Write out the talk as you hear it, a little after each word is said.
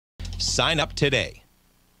Sign up today.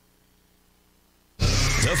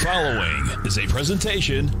 The following is a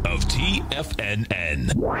presentation of TFNN.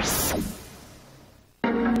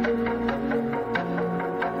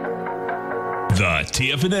 The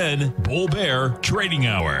TFNN Bull Bear Trading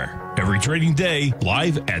Hour. Every trading day,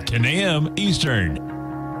 live at 10 a.m.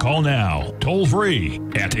 Eastern. Call now, toll free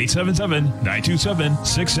at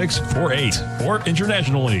 877-927-6648 or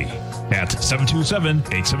internationally at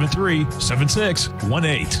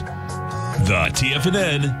 727-873-7618. The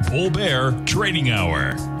TFNN Bull Bear Trading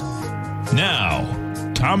Hour. Now,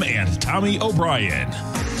 Tom and Tommy O'Brien.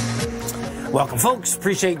 Welcome, folks.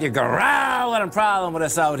 Appreciate you growling and prowling with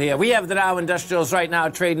us out here. We have the Dow Industrials right now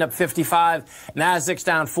trading up 55. Nasdaq's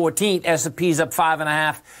down 14. S&P's up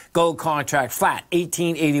 5.5. Gold contract flat,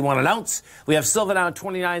 $18.81 an ounce. We have silver down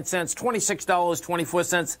 29 cents,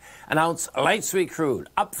 $26.24 an ounce. Light sweet crude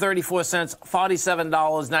up 34 cents,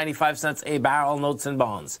 $47.95 a barrel. Notes and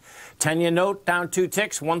bonds. 10-year note down 2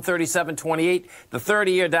 ticks, 137.28. The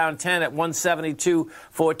 30-year down 10 at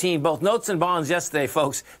 172.14. Both notes and bonds yesterday,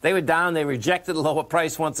 folks, they were down. They rejected the lower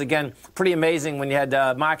price once again. Pretty amazing when you had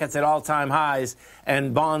markets at all-time highs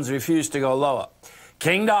and bonds refused to go lower.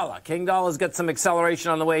 King Dollar. King Dollar's got some acceleration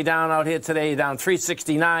on the way down out here today, down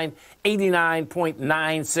 369,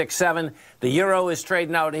 89.967. The euro is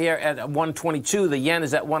trading out here at 122. The yen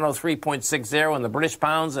is at 103.60, and the British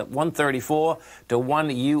pound's at 134 to 1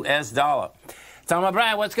 U.S. dollar. Tom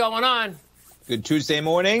O'Brien, what's going on? Good Tuesday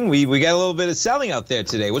morning. We got a little bit of selling out there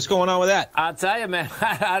today. What's going on with that? I'll tell you, man,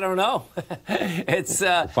 I don't know. It's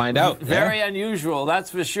we'll find out. Very unusual,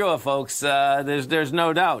 that's for sure, folks. There's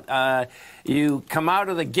no doubt. You come out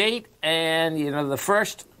of the gate, and the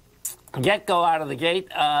first get-go out of the gate,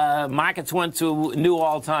 markets went to new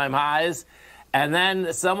all-time highs, and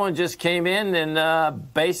then someone just came in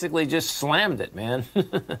and basically just slammed it, man.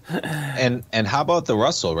 and how about the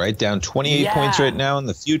Russell, right? Down 28 points right now in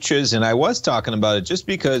the futures. And I was talking about it just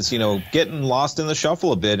because, getting lost in the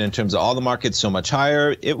shuffle a bit in terms of all the markets so much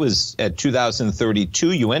higher. It was at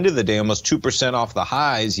 2032. You ended the day almost 2% off the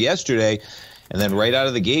highs yesterday. And then right out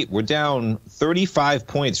of the gate, we're down 35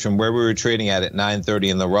 points from where we were trading at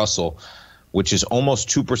 9:30 in the Russell, which is almost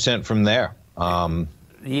 2% from there.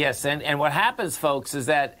 Yes, and what happens, folks, is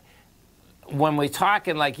that when we're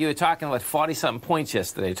talking, like you were talking about 40-something points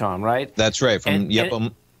yesterday, Tom, right? That's right. And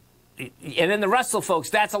in the Russell,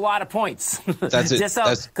 folks, that's a lot of points. That's it.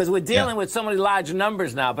 Because we're dealing with so many large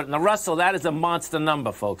numbers now. But in the Russell, that is a monster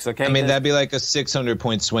number, folks, okay? I mean, that'd be like a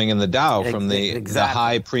 600-point swing in the Dow from the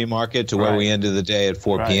high pre-market to where we ended the day at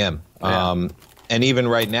 4 p.m. Yeah. And even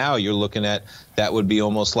right now, you're looking at that would be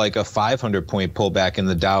almost like a 500-point pullback in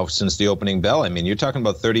the Dow since the opening bell. I mean, you're talking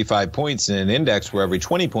about 35 points in an index where every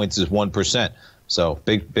 20 points is 1%. So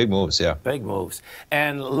big moves, yeah. Big moves.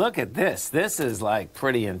 And look at this. This is like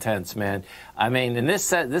pretty intense, man. I mean, and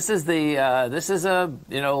this is where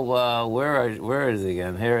is it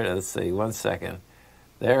again? Here, let's see, 1 second.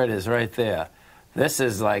 There it is right there. This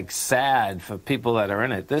is like sad for people that are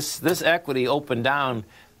in it. This equity opened down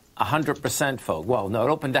 100%, folks. Well, no, it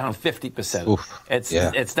opened down 50%. Oof,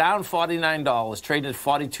 it's down $49, trading at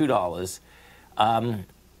 $42.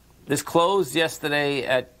 This closed yesterday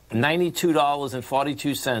at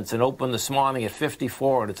 $92.42 and opened this morning at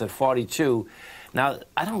 54, and it's at 42. Now,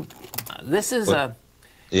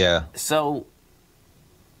 so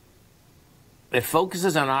it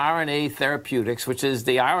focuses on RNA therapeutics, which is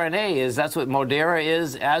that's what Moderna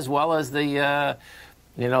is, as well as the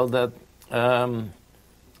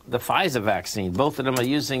Pfizer vaccine. Both of them are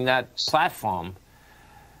using that platform.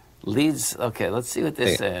 Okay, let's see what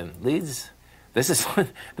they're saying. This is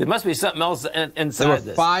there must be something else inside there were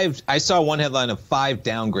this. 5. I saw one headline of 5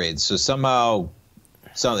 downgrades. So somehow,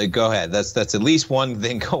 go ahead. That's at least one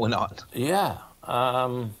thing going on. Yeah.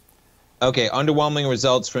 Okay. Underwhelming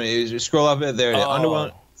results from. Scroll up there.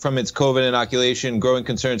 Underwhelming from its COVID inoculation. Growing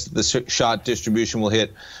concerns that the shot distribution will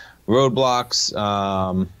hit roadblocks.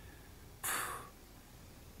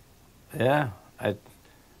 Yeah.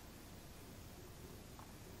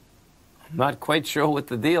 I'm not quite sure what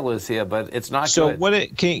the deal is here, but it's not so good.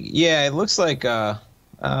 It looks like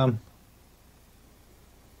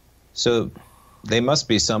so they must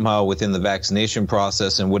be somehow within the vaccination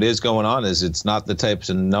process, and what is going on is it's not the types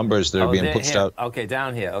of numbers that are being pushed out. Okay,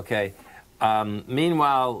 down here. Okay.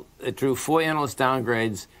 Meanwhile, it drew 4 analyst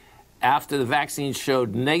downgrades after the vaccine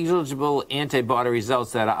showed negligible antibody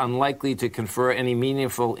results that are unlikely to confer any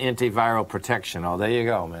meaningful antiviral protection. Oh, there you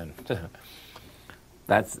go, man.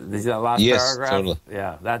 These are the last paragraph? Totally.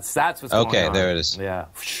 Yeah, that's what's going on. Okay, there it is. Yeah.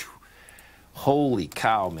 Holy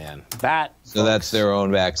cow, man. So that's their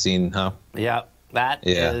own vaccine, huh? Yeah. That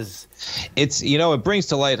is... It's, it brings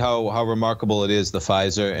to light how remarkable it is, the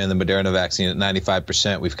Pfizer and the Moderna vaccine at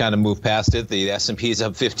 95%. We've kind of moved past it. The S&P is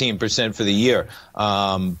up 15% for the year.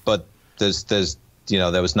 But there's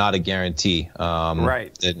that was not a guarantee.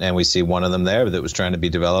 Right. And we see one of them there that was trying to be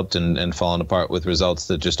developed and falling apart with results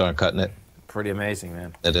that just aren't cutting it. Pretty amazing,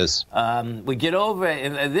 man. It is. We get over,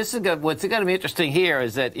 and this is what's going to be interesting here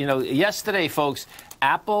is that, yesterday, folks,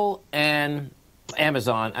 Apple and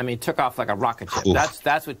Amazon, took off like a rocket ship. Oof.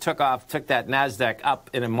 That's what took that NASDAQ up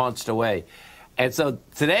in a monster way. And so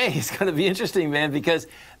today is going to be interesting, man, because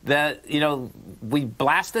we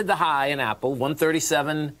blasted the high in Apple,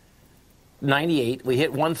 137.98. We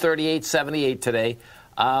hit 138.78 today.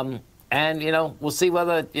 And, we'll see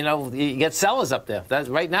whether, you get sellers up there.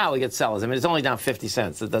 Right now we get sellers. It's only down 50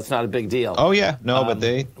 cents. That's not a big deal. Oh, yeah. No, but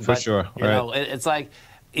sure. It's like,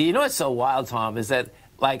 what's so wild, Tom, is that,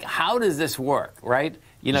 like, how does this work, right?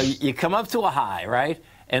 You come up to a high, right?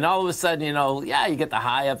 And all of a sudden, you get the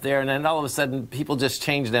high up there, and then all of a sudden people just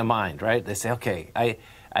change their mind, right? They say, okay,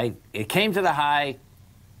 it came to the high.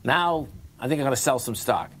 Now I think I'm going to sell some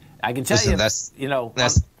stock. I can tell you,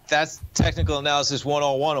 that's technical analysis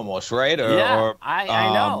 101 almost, right? I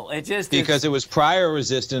know. Because it was prior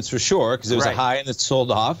resistance for sure, because it was a high and it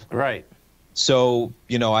sold off. Right. So,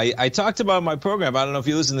 I talked about in my program, I don't know if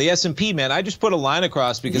you listen to the S&P, man, I just put a line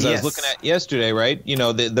across because I was looking at yesterday, right?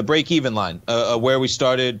 The break-even line, where we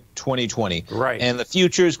started 2020. Right. And the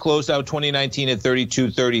futures closed out 2019 at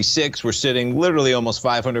 32.36. We're sitting literally almost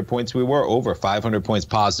 500 points. We were over 500 points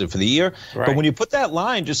positive for the year. Right. But when you put that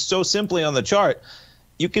line just so simply on the chart,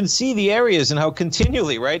 you can see the areas and how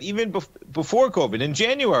continually, right? Even before COVID, in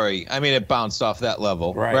January, it bounced off that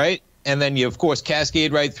level, right? And then you, of course,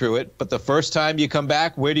 cascade right through it. But the first time you come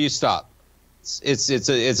back, where do you stop?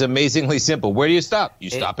 It's amazingly simple. Where do you stop? You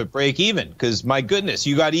stop at break even, because, my goodness,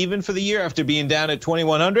 you got even for the year after being down at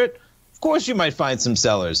 2,100. Of course you might find some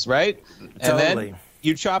sellers, right? And then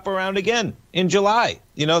you chop around again in July.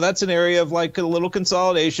 That's an area of like a little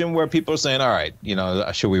consolidation where people are saying, all right,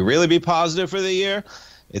 should we really be positive for the year?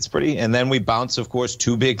 It's pretty, and then we bounce, of course,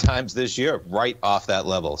 2 big times this year, right off that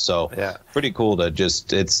level. So, pretty cool to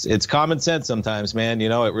just, it's common sense sometimes, man.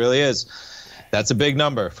 It really is. That's a big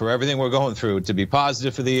number for everything we're going through. To be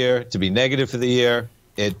positive for the year, to be negative for the year,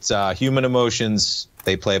 it's human emotions,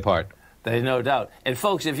 they play a part. There's no doubt. And,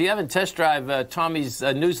 folks, if you haven't test drive Tommy's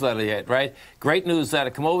newsletter yet, right? Great newsletter.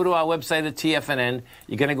 Come over to our website at TFNN.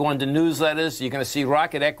 You're going to go into newsletters. You're going to see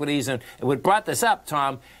Rocket Equities. And what brought this up,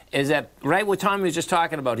 Tom, is that right what Tommy was just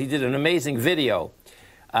talking about, he did an amazing video.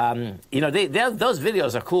 Those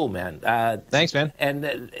videos are cool, man. Thanks, man.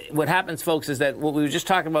 And what happens, folks, is that what we were just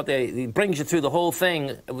talking about, it brings you through the whole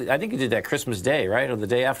thing. I think you did that Christmas Day, right, or the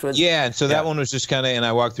day afterwards? Yeah, and so that one was just kind of, and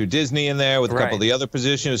I walked through Disney in there with a couple of the other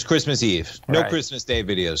positions. It was Christmas Eve. No Christmas Day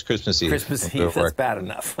videos, Christmas Eve. Christmas Eve, that's bad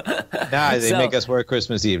enough. They make us work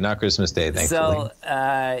Christmas Eve, not Christmas Day, thankfully.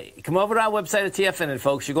 So come over to our website at TFNN,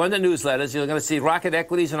 folks. You go into newsletters. You're going to see Rocket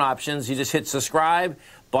Equities and Options. You just hit subscribe.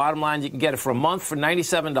 Bottom line, you can get it for a month for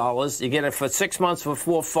 $97. You get it for 6 months for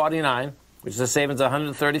 $449, which is a savings of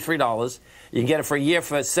 $133. You can get it for a year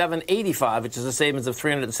for $785, which is a savings of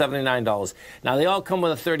 $379. Now, they all come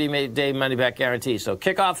with a 30-day money-back guarantee. So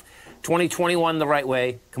kick off 2021 the right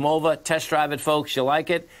way. Come over, test drive it, folks. You like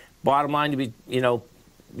it. Bottom line, you'll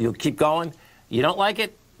keep going. You don't like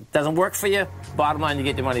it, doesn't work for you, bottom line, you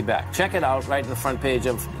get your money back. Check it out right at the front page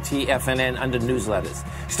of TFNN under newsletters.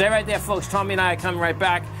 Stay right there, folks. Tommy and I are coming right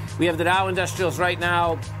back. We have the Dow Industrials right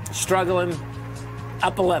now struggling,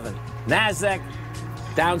 up 11. NASDAQ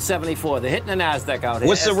down 74. They're hitting the NASDAQ out here.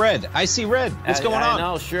 What's the red? I see red. What's going on? I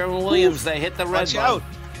know. Sherwin-Williams, they hit the red Watch out.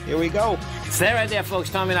 Here we go. Stay right there, folks.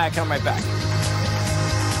 Tommy and I are coming right back.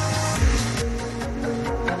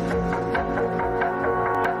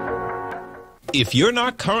 If you're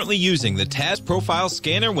not currently using the TAS Profile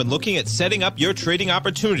Scanner when looking at setting up your trading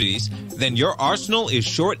opportunities, then your arsenal is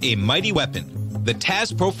short a mighty weapon. The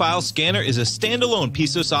TAS Profile Scanner is a standalone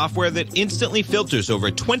piece of software that instantly filters over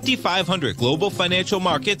 2,500 global financial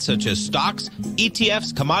markets such as stocks,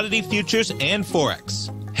 ETFs, commodity futures, and Forex.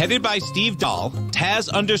 Headed by Steve Dahl, TAS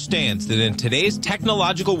understands that in today's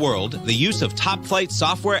technological world, the use of top-flight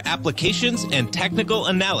software applications and technical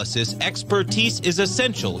analysis expertise is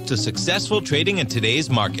essential to successful trading in today's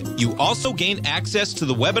market. You also gain access to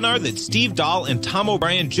the webinar that Steve Dahl and Tom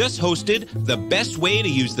O'Brien just hosted, The Best Way to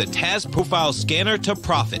Use the TAS Profile Scanner to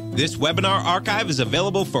Profit. This webinar archive is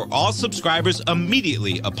available for all subscribers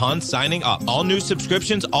immediately upon signing up. All new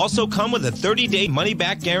subscriptions also come with a 30-day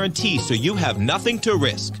money-back guarantee, so you have nothing to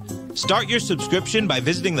risk. Start your subscription by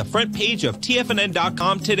visiting the front page of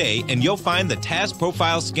TFNN.com today, and you'll find the TAS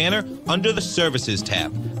Profile Scanner under the Services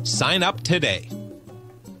tab. Sign up today.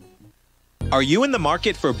 Are you in the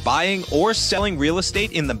market for buying or selling real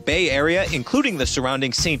estate in the Bay Area, including the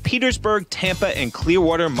surrounding St. Petersburg, Tampa, and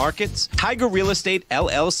Clearwater markets? Tiger Real Estate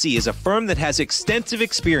LLC is a firm that has extensive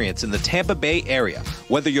experience in the Tampa Bay area.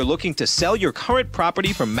 Whether you're looking to sell your current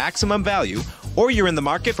property for maximum value, or you're in the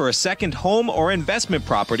market for a second home or investment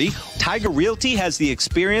property, Tiger Realty has the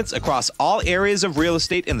experience across all areas of real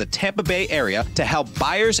estate in the Tampa Bay area to help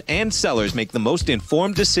buyers and sellers make the most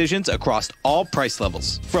informed decisions across all price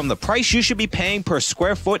levels. From the price you should be paying per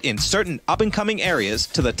square foot in certain up-and-coming areas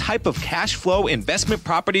to the type of cash flow investment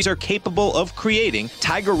properties are capable of creating,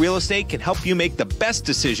 Tiger Real Estate can help you make the best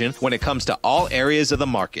decision when it comes to all areas of the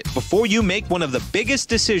market. Before you make one of the biggest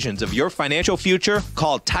decisions of your financial future,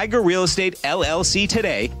 call Tiger Real Estate LLC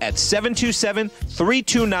today at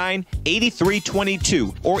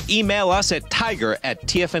 727-329-8322 or email us at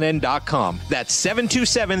tiger@tfnn.com. That's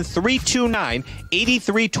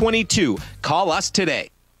 727-329-8322. Call us today.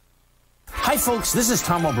 Hi folks, this is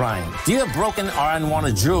Tom O'Brien. Do you have broken or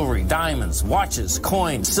unwanted jewelry, diamonds, watches,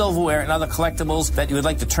 coins, silverware, and other collectibles that you would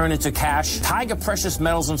like to turn into cash? Tiger Precious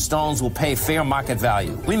Metals and Stones will pay fair market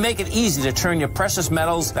value. We make it easy to turn your precious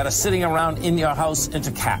metals that are sitting around in your house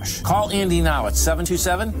into cash. Call Andy now at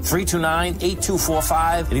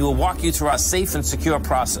 727-329-8245 and he will walk you through our safe and secure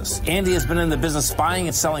process. Andy has been in the business buying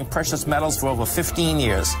and selling precious metals for over 15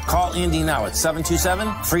 years. Call Andy now at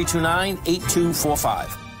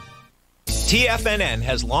 727-329-8245. TFNN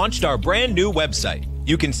has launched our brand new website.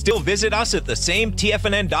 You can still visit us at the same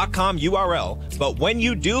TFNN.com URL, but when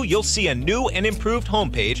you do, you'll see a new and improved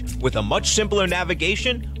homepage with a much simpler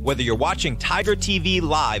navigation, whether you're watching Tiger TV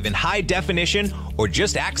live in high definition or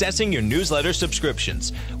just accessing your newsletter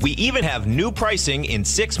subscriptions. We even have new pricing in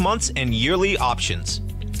 6 months and yearly options.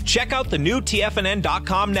 Check out the new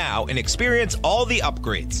TFNN.com now and experience all the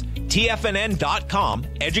upgrades. TFNN.com,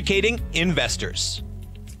 educating investors.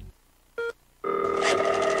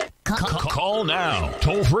 Call now,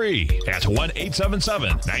 toll free at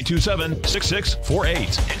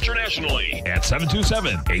 1-877-927-6648. Internationally at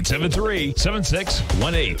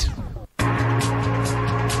 727-873-7618.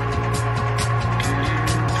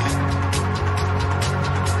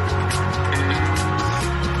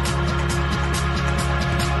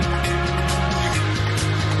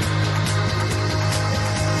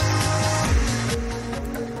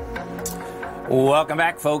 Welcome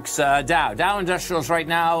back, folks. Dow Industrials right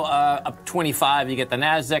now up 25. You get the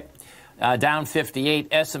Nasdaq down 58.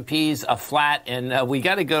 S&P's a flat, and we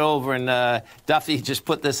got to go over and Duffy just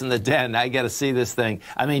put this in the den. I got to see this thing.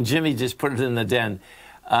 I mean, Jimmy just put it in the den.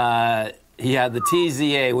 He had the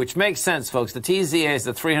TZA, which makes sense, folks. The TZA is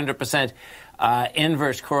the 300%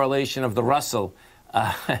 inverse correlation of the Russell.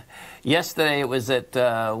 Yesterday it was at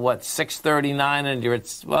 639, and you're at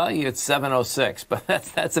 706. But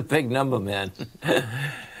that's a big number, man.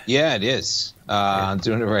 Yeah, it is. I'm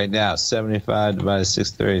doing it right now. 75 divided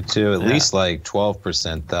 632, at least like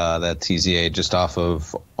 12%. That TZA just off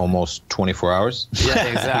of almost 24 hours. Yeah,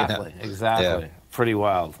 exactly, exactly. Yeah. Pretty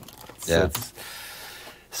wild.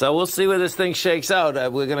 So we'll see where this thing shakes out.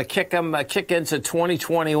 We're going to kick into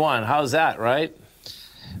 2021. How's that, right?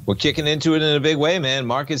 We're kicking into it in a big way, man.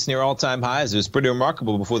 Markets near all-time highs. It was pretty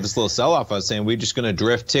remarkable before this little sell-off. I was saying we're just going to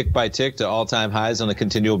drift tick by tick to all-time highs on a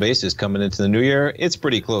continual basis coming into the new year. It's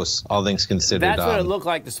pretty close, all things considered. That's what it looked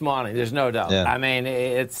like this morning. There's no doubt. Yeah. I mean,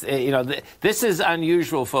 this is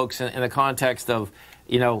unusual, folks, in the context of,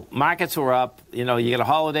 markets were up. You get a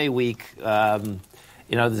holiday week.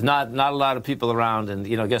 There's not a lot of people around, and,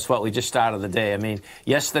 guess what? We just started the day. I mean,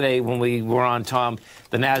 yesterday when we were on, Tom,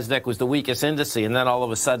 the NASDAQ was the weakest index, and then all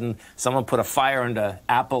of a sudden someone put a fire into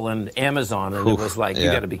Apple and Amazon, and it was like,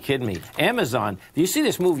 you got to be kidding me. Amazon, do you see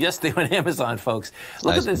this move yesterday on Amazon, folks?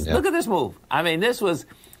 Look at this. Yeah. Look at this move. I mean, this was,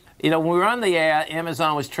 when we were on the air,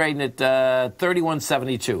 Amazon was trading at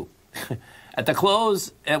 31.72. At the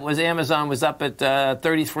close, Amazon was up at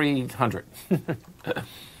 3,300.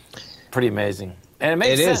 Pretty amazing. And it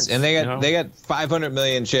makes sense. And they got 500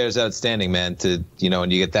 million shares outstanding, man. And you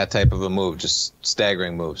get that type of a move, just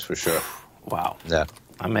staggering moves for sure. Wow. Yeah.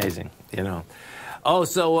 Amazing. Oh,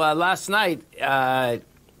 so last night our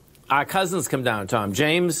cousins come down, Tom.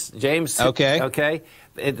 James. Okay. Okay.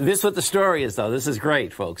 This is what the story is, though. This is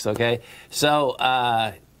great, folks. Okay. So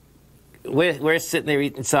we're sitting there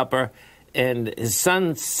eating supper, and his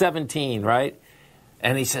son's 17, right?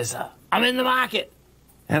 And he says, "I'm in the market."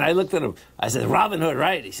 And I looked at him. I said, "Robin Hood,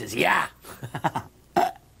 right?" He says, "Yeah."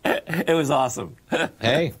 It was awesome.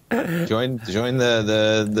 Hey, join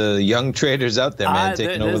the young traders out there, man,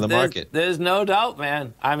 taking over the market. There's no doubt,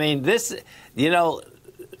 man. I mean, this, I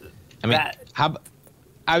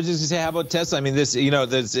was just gonna say, how about Tesla? I mean,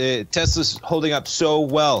 Tesla's holding up so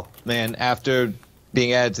well, man. After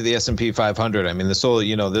being added to the S&P 500, I mean, there's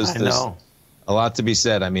a lot to be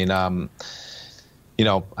said. I mean, I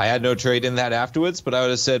had no trade in that afterwards, but I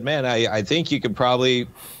would have said, man, I think you could probably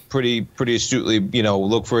pretty astutely,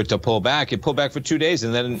 look for it to pull back. It pulled back for 2 days,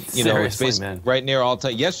 and then it's basically right near all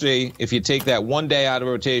time. Yesterday, if you take that 1 day out of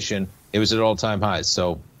rotation, it was at all-time highs.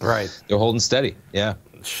 So they're holding steady. Yeah.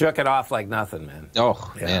 Shook it off like nothing, man.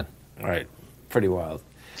 Oh, yeah. Man. Right. Pretty wild.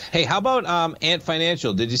 Hey, how about Ant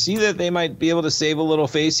Financial? Did you see that they might be able to save a little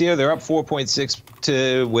face here? They're up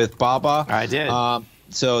 4.6 with Baba. I did.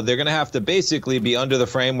 So they're going to have to basically be under the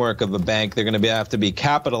framework of a bank. They're going to have to be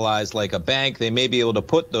capitalized like a bank. They may be able to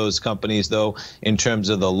put those companies, though, in terms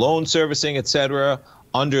of the loan servicing, et cetera,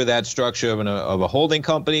 under that structure of a holding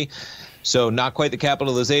company. So not quite the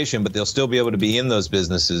capitalization, but they'll still be able to be in those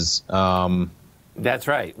businesses. That's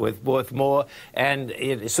right, with more. And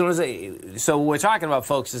as soon as so what we're talking about,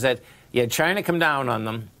 folks, is that you had China come down on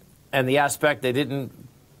them, and the aspect they didn't.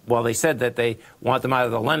 Well, they said that they want them out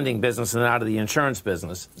of the lending business and out of the insurance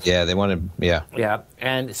business. Yeah, they wanted. Yeah. Yeah,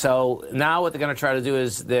 and so now what they're going to try to do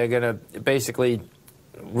is they're going to basically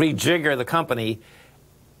rejigger the company,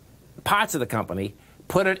 parts of the company,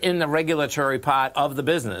 put it in the regulatory part of the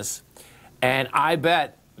business, and I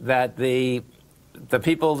bet that the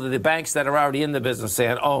people, the banks that are already in the business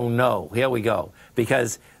saying, oh, no, here we go,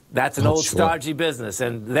 because that's an old stodgy business.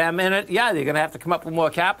 And them in it, yeah, they're going to have to come up with more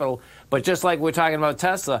capital. But just like we're talking about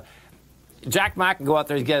Tesla, Jack Ma can go out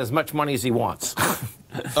there and get as much money as he wants.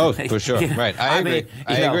 Oh, for sure. Right. I agree.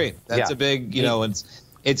 I agree. That's a big,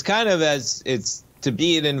 it's kind of to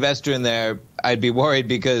be an investor in there, I'd be worried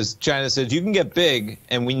because China says you can get big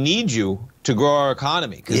and we need you to grow our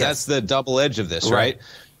economy, because that's the double edge of this, right?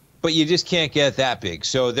 But you just can't get that big.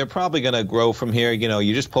 So they're probably going to grow from here.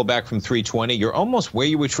 You just pull back from 320. You're almost where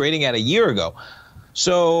you were trading at a year ago.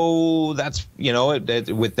 So that's,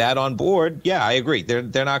 with that on board, yeah, I agree. They're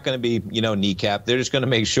not going to be, kneecapped. They're just going to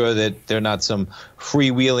make sure that they're not some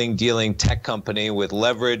freewheeling dealing tech company with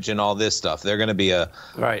leverage and all this stuff. They're going to be a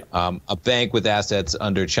bank with assets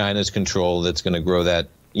under China's control that's going to grow that,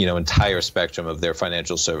 entire spectrum of their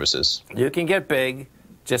financial services. You can get big.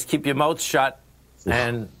 Just keep your mouth shut.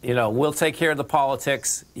 And, we'll take care of the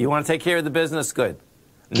politics. You want to take care of the business? Good.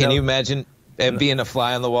 Can you imagine being a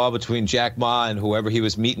fly on the wall between Jack Ma and whoever he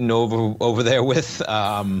was meeting over there with?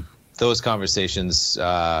 Those conversations,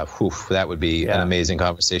 that would be an amazing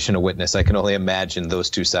conversation to witness. I can only imagine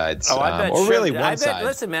those two sides. Oh, I bet or really one side.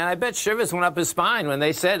 Listen, man, I bet Shivers went up his spine when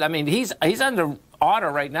they said, I mean, he's under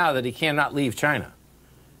order right now that he cannot leave China.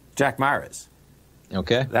 Jack Ma is.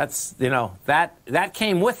 Okay. That's, that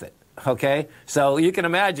came with it. Okay, so you can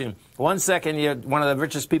imagine 1 second you're one of the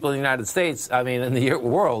richest people in the United States, in the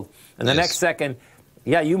world, and the next second,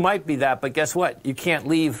 you might be that, but guess what? You can't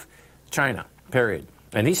leave China, period.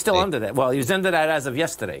 And he's still under that. Well, he was under that as of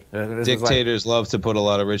yesterday. Dictators love to put a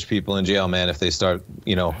lot of rich people in jail, man, if they start,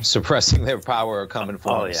 suppressing their power or coming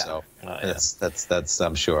forward. So that's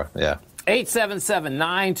I'm sure,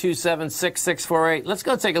 877-927-6648. Let's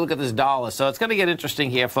go take a look at this dollar. So it's going to get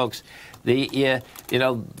interesting here, folks. The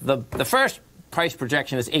first price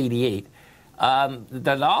projection is 88.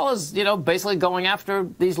 The dollar's, basically going after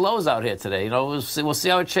these lows out here today. We'll see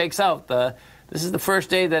how it shakes out. This is the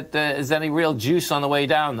first day that is any real juice on the way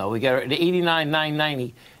down, though. We got it at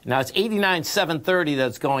 89,990. Now it's 89,730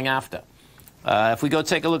 that's going after. If we go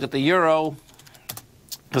take a look at the euro,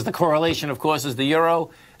 because the correlation, of course, is the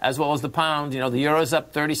euro as well as the pound. The euro's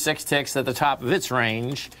up 36 ticks at the top of its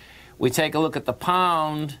range. We take a look at the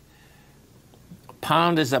pound.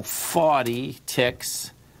 Pound is up 40 ticks.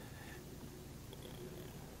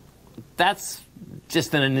 That's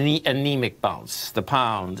just an anemic bounce, the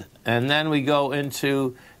pound. And then we go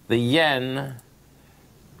into the yen.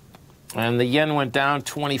 And the yen went down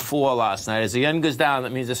 24 last night. As the yen goes down,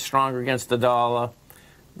 that means it's stronger against the dollar.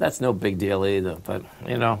 That's no big deal either. But,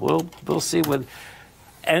 we'll see with...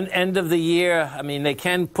 And end of the year, they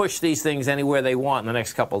can push these things anywhere they want in the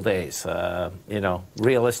next couple of days,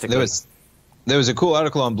 realistically. There was a cool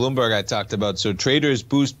article on Bloomberg I talked about. So traders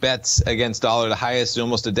boost bets against dollar the highest in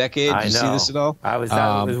almost a decade. Did you see this at all? It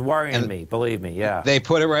was worrying me, believe me, yeah. They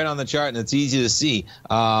put it right on the chart, and it's easy to see.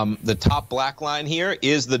 The top black line here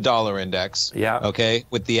is the dollar index, okay,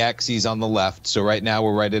 with the axes on the left. So right now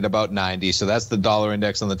we're right at about 90. So that's the dollar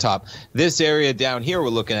index on the top. This area down here we're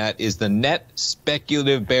looking at is the net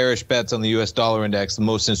speculative bearish bets on the U.S. dollar index, the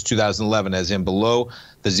most since 2011, as in below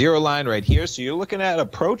the zero line right here. So you're looking at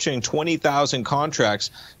approaching 20,000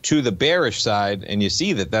 contracts to the bearish side, and you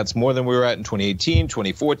see that that's more than we were at in 2018,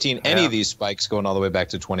 2014, any of these spikes going all the way back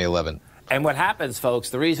to 2011. And what happens, folks,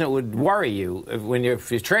 the reason it would worry you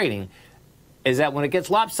if you're trading is that when it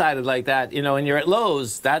gets lopsided like that, and you're at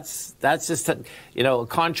lows, that's just a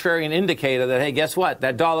contrarian indicator that, hey, guess what?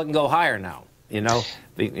 That dollar can go higher now. I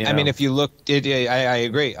mean, if you look, I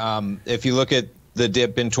agree. If you look at the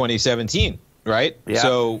dip in 2017, right? Yeah.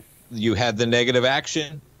 So you had the negative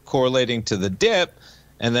action correlating to the dip,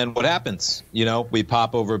 and then what happens? We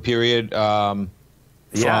pop over a period from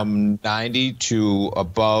 90 to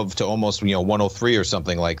above to almost 103 or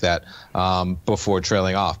something like that before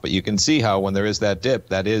trailing off. But you can see how when there is that dip,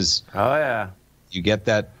 that is you get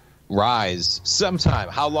that rise sometime.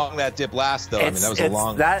 How long that dip lasts, though? That was a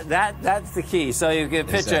long. That's the key. So you can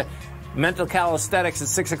picture mental calisthenics at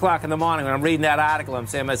 6 o'clock in the morning when I'm reading that article. I'm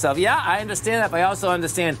saying to myself, yeah, I understand that, but I also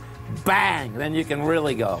understand. Bang! Then you can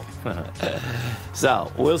really go. So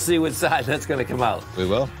we'll see which side that's going to come out. We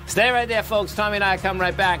will. Stay right there, folks. Tommy and I come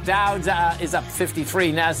right back. Dow is up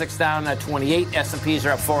 53. Nasdaq's down 28. S&Ps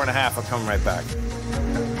are up 4.5. We'll come right back.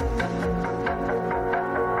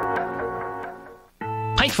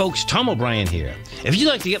 Hi, folks. Tom O'Brien here. If you'd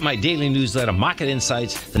like to get my daily newsletter, Market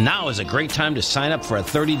Insights, then now is a great time to sign up for a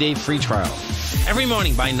 30-day free trial. Every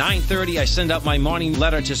morning by 9:30, I send out my morning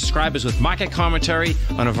letter to subscribers with market commentary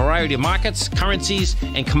on a variety of markets, currencies,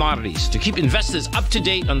 and commodities to keep investors up to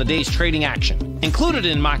date on the day's trading action. Included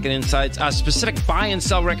in Market Insights are specific buy and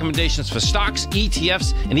sell recommendations for stocks,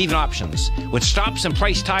 ETFs, and even options, with stops and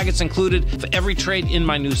price targets included for every trade in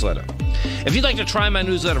my newsletter. If you'd like to try my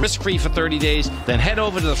newsletter risk-free for 30 days, then head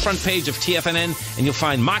over to the front page of TFNN and you'll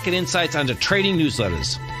find Market Insights under Trading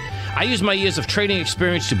Newsletters. I use my years of trading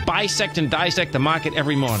experience to bisect and dissect the market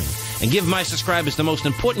every morning and give my subscribers the most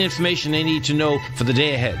important information they need to know for the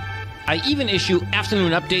day ahead. I even issue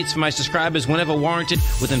afternoon updates for my subscribers whenever warranted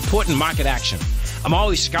with important market action. I'm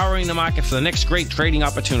always scouring the market for the next great trading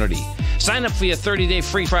opportunity. Sign up for your 30-day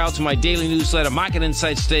free trial to my daily newsletter, Market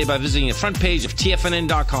Insights, today by visiting the front page of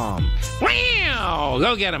TFNN.com. Wow!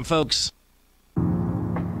 Go get them, folks.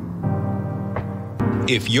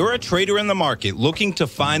 If you're a trader in the market looking to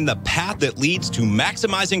find the path that leads to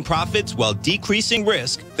maximizing profits while decreasing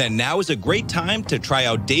risk, then now is a great time to try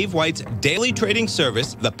out Dave White's daily trading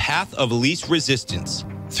service, The Path of Least Resistance.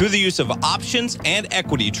 Through the use of options and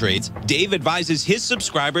equity trades, Dave advises his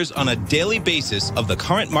subscribers on a daily basis of the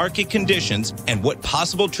current market conditions and what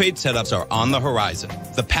possible trade setups are on the horizon.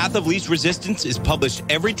 The Path of Least Resistance is published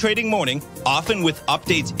every trading morning, often with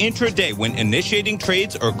updates intraday when initiating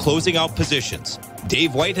trades or closing out positions.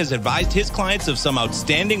 Dave White has advised his clients of some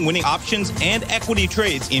outstanding winning options and equity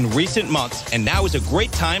trades in recent months, and now is a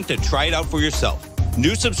great time to try it out for yourself.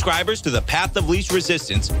 New subscribers to the Path of Least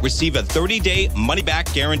Resistance receive a 30-day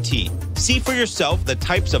money-back guarantee. See for yourself the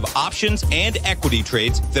types of options and equity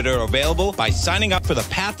trades that are available by signing up for the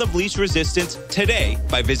Path of Least Resistance today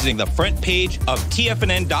by visiting the front page of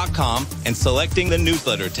TFNN.com and selecting the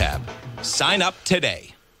newsletter tab. Sign up today.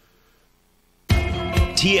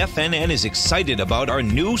 TFNN is excited about our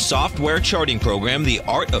new software charting program, The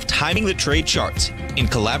Art of Timing the Trade Charts. In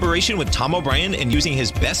collaboration with Tom O'Brien and using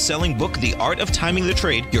his best-selling book, The Art of Timing the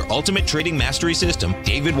Trade, Your Ultimate Trading Mastery System,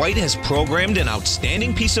 David White has programmed an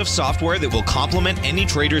outstanding piece of software that will complement any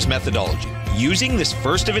trader's methodology. Using this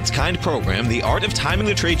first-of-its-kind program, The Art of Timing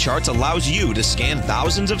the Trade Charts allows you to scan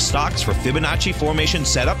thousands of stocks for Fibonacci formation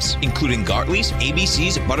setups, including Gartleys,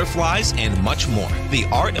 ABCs, butterflies, and much more. The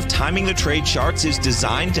Art of Timing the Trade Charts is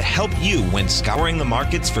designed to help you when scouring the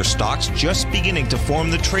markets for stocks just beginning to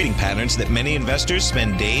form the trading patterns that many investors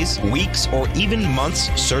spend days, weeks, or even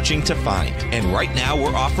months searching to find. And right now,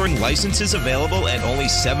 we're offering licenses available at only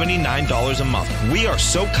 $79 a month. We are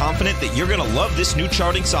so confident that you're going to love this new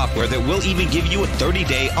charting software that will even give you a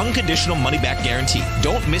 30-day unconditional money-back guarantee.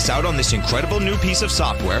 Don't miss out on this incredible new piece of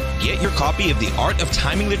software. Get your copy of The Art of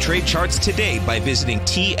Timing the Trade Charts today by visiting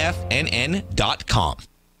TFNN.com.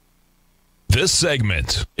 This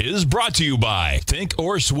segment is brought to you by Think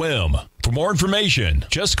or Swim. For more information,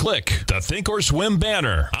 just click the Think or Swim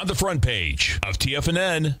banner on the front page of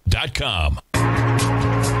TFNN.com.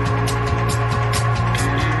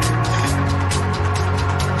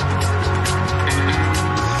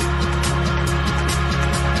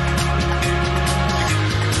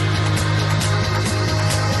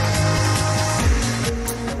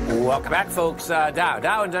 Welcome back, folks.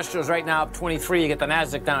 Dow Industrials right now up 23. You get the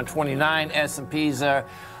Nasdaq down 29. S&Ps are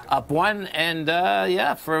up 1. And,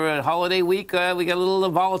 yeah, for a holiday week, we got a little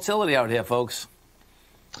volatility out here, folks.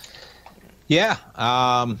 Yeah.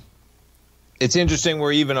 It's interesting.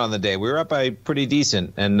 We're even on the day. We were up by pretty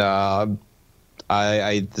decent, and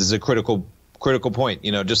this is a critical point.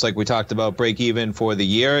 Just like we talked about break even for the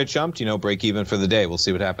year, it jumped. Break even for the day. We'll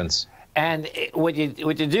see what happens. And what you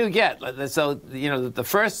do get, so the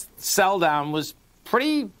first sell down was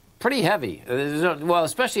pretty heavy. Well,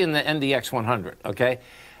 especially in the NDX 100. Okay.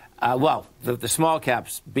 Well, the small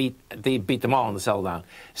caps beat them all in the sell down.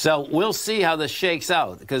 So we'll see how this shakes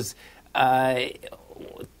out, because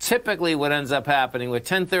typically what ends up happening with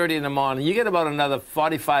 10:30 in the morning, you get about another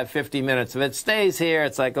 45, 50 minutes. If it stays here,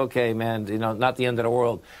 it's like, okay, man, not the end of the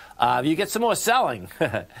world. You get some more selling.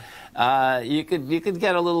 You could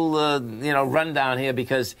get a little rundown here,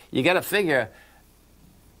 because you got to figure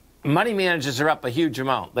money managers are up a huge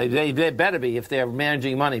amount. They better be, if they're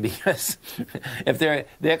managing money, because if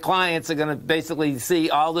their clients are going to basically see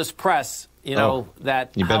all this press, that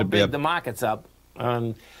how big the market's up.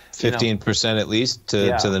 15% at least to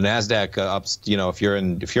the Nasdaq ups. If you're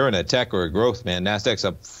in a tech or a growth, man, Nasdaq's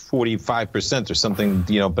up 45% or something.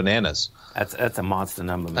 Bananas. That's a monster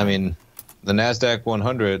number, man. I mean, the Nasdaq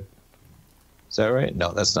 100. Is that right?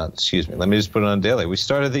 No, that's not. Excuse me. Let me just put it on daily. We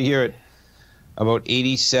started the year at about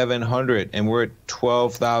 8,700, and we're at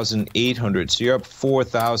 12,800. So you're up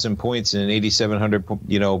 4,000 points in an 8,700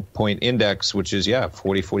 point index, which is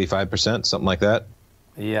 45%, something like that.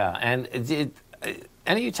 Yeah, and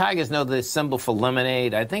any of you Tigers know the symbol for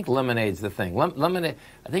lemonade? I think lemonade's the thing. Lemonade.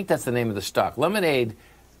 I think that's the name of the stock. Lemonade.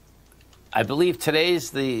 I believe today's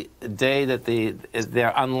the day that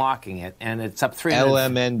they're unlocking it, and it's up 300.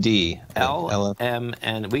 LMND.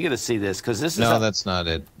 LMN. We got to see this, because this is. No, that's not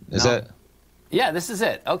it. Is that? Yeah, this is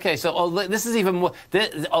it. Okay, so this is even more.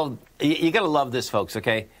 You got to love this, folks.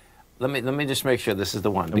 Okay, let me just make sure this is the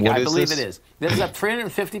one. I believe it is. This is up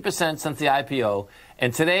 350% since the IPO,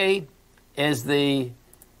 and today is they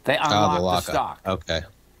unlocked the stock. Okay.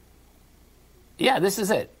 Yeah, this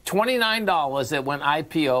is it. $29. It went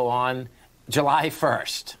IPO on July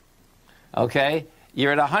 1st. Okay,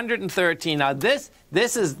 you're at 113 now. This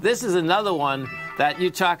is another one that you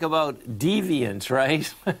talk about deviant,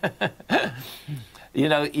 right?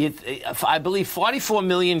 I believe 44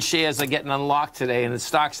 million shares are getting unlocked today, and the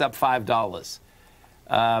stock's up $5.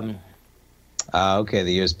 Okay,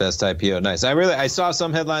 the year's best IPO. Nice. I saw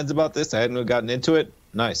some headlines about this. I hadn't gotten into it.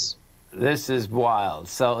 Nice. This is wild.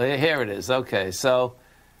 So here it is. Okay, so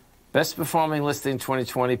best performing listing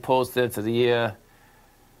 2020 posted to the year.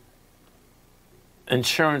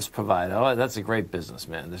 Insurance provider. Oh, that's a great business,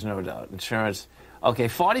 man. There's no doubt. Insurance. Okay,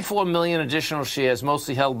 44 million additional shares,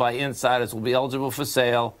 mostly held by insiders, will be eligible for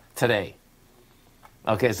sale today.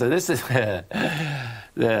 Okay, so this is.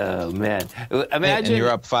 Oh man! Imagine. And you're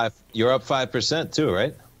up 5% too,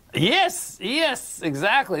 right? Yes,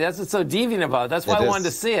 exactly. That's what's so deviant about it. That's why I wanted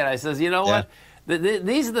to see it. I says, you know what?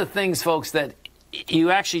 These are the things, folks, that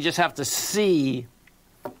you actually just have to see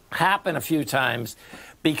happen a few times,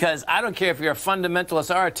 because I don't care if you're a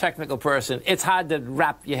fundamentalist or a technical person, it's hard to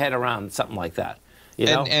wrap your head around something like that.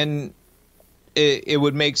 And it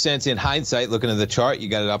would make sense in hindsight, looking at the chart. You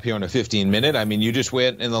got it up here on a 15-minute. I mean, you just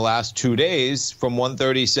went in the last 2 days from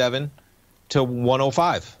 137 to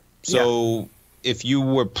 105. So if you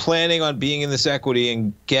were planning on being in this equity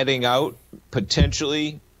and getting out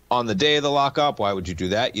potentially on the day of the lockup, why would you do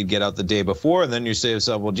that? You'd get out the day before, and then you say to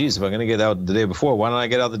yourself, well, geez, if I'm going to get out the day before, why don't I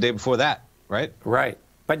get out the day before that, right? Right.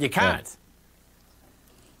 But you can't. Yeah.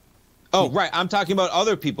 Oh, right. I'm talking about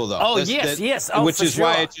other people, though. Oh, yes. Oh, which is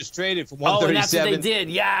why it just traded from 137. Oh, that's what they did.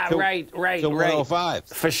 Yeah, right. To 105.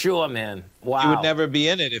 For sure, man. Wow. You would never be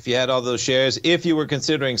in it if you had all those shares, if you were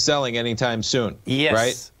considering selling anytime soon. Yes.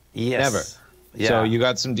 Right? Yes. Never. Yeah. So you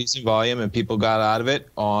got some decent volume, and people got out of it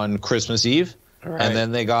on Christmas Eve. Right. And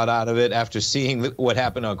then they got out of it after seeing what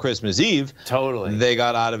happened on Christmas Eve. Totally. They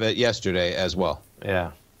got out of it yesterday as well.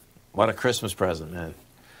 Yeah. What a Christmas present, man.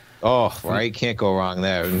 Oh, right. Can't go wrong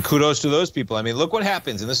there. And kudos to those people. I mean, look what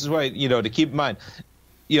happens. And this is why, to keep in mind,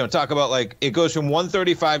 talk about like it goes from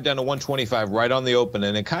 135 down to 125 right on the open,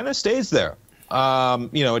 and it kind of stays there.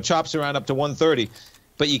 It chops around up to 130.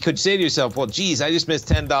 But you could say to yourself, well, geez, I just missed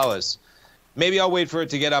 $10. Maybe I'll wait for it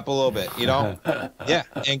to get up a little bit, Yeah.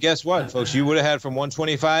 And guess what, folks? You would have had from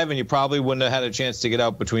 125, and you probably wouldn't have had a chance to get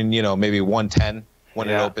out between, maybe 110 when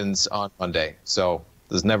it opens on Monday. So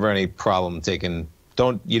there's never any problem taking.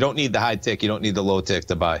 You don't need the high tick. You don't need the low tick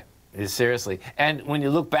to buy. Seriously. And when you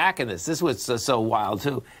look back at this was so wild,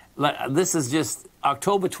 too. This is just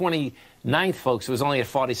October 29th, folks. It was only at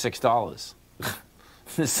 $46.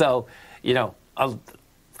 So,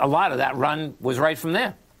 a lot of that run was right from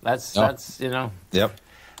there. That's Yep.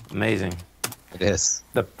 Amazing. It is.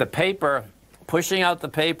 The paper, pushing out the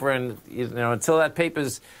paper, and, until that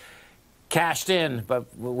paper's cashed in, but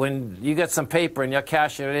when you get some paper and you're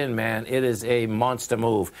cashing it in, man, it is a monster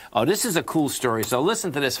move. Oh, this is a cool story. So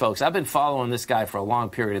listen to this, folks. I've been following this guy for a long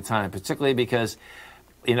period of time, particularly because,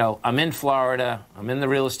 you know, I'm in Florida. I'm in the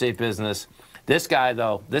real estate business. This guy,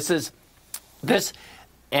 though,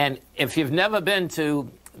 and if you've never been to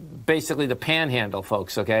basically the Panhandle,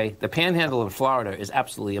 folks, okay, the Panhandle of Florida is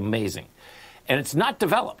absolutely amazing. And it's not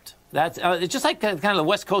developed. That's it's just like kind of the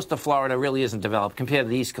west coast of Florida really isn't developed compared to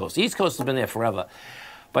the East Coast. The East Coast has been there forever.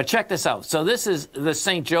 But check this out. So this is the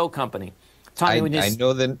St. Joe Company. I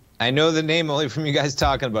know the name only from you guys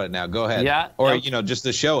talking about it now. Go ahead. Yeah. Or, you know, just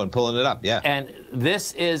the show and pulling it up. Yeah. And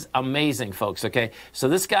this is amazing, folks, okay? So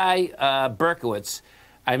this guy, Berkowitz,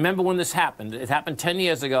 I remember when this happened. It happened 10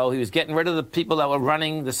 years ago. He was getting rid of the people that were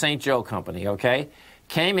running the St. Joe Company, okay?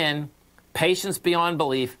 Came in, patience beyond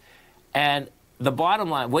belief, and the bottom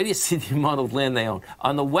line, where do you see the amount of land they own?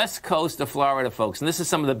 On the west coast of Florida, folks, and this is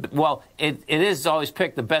some of the, well, it is always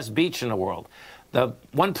picked the best beach in the world. The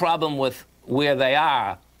one problem with where they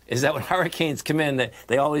are is that when hurricanes come in,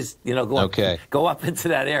 they always, you know, go up into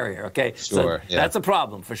that area, okay? Sure, so that's a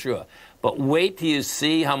problem for sure. But wait till you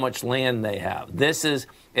see how much land they have. This is,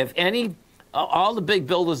 if any, all the big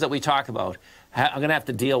builders that we talk about are going to have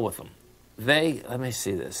to deal with them. Let me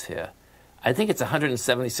see this here. I think it's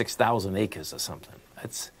 176,000 acres or something.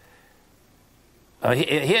 That's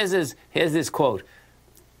here's his quote.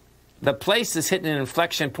 The place is hitting an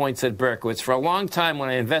inflection point, said Berkowitz. For a long time when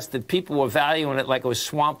I invested, people were valuing it like it was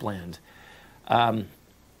swampland. Okay,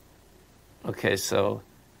 so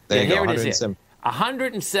there here it is.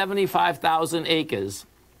 175,000 acres.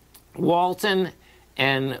 Walton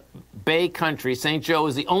and Bay Country. St. Joe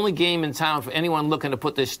is the only game in town for anyone looking to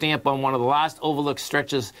put their stamp on one of the last overlooked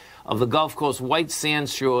stretches of the Gulf Coast white sand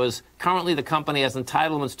shores. Currently, the company has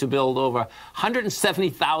entitlements to build over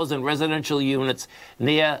 170,000 residential units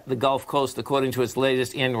near the Gulf Coast, according to its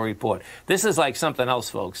latest annual report. This is like something else,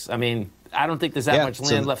 folks. I mean, I don't think there's that much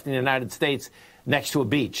land left in the United States next to a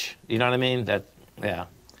beach. You know what I mean?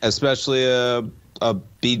 Especially a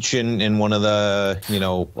beach in one of the, you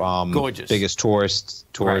know, gorgeous, biggest tourist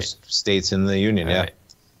states in the union. Right.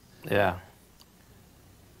 Yeah.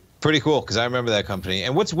 Pretty cool, because I remember that company.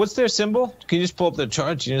 And what's their symbol? Can you just pull up the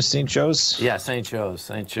chart? You know, St. Joe's? Yeah, St. Joe's.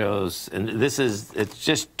 St. Joe's. And it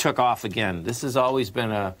just took off again. This has always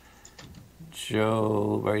been a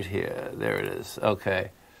Joe right here. There it is.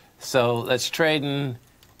 Okay. So that's trading.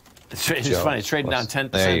 It's funny. It's trading down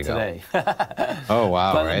 10% today. Oh,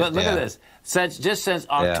 wow. But look at this. Just since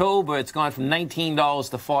October, it's gone from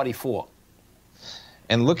 $19 to $44.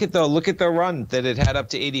 And look at the run that it had up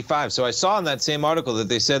to 85. So I saw in that same article that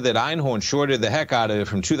they said that Einhorn shorted the heck out of it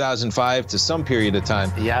from 2005 to some period of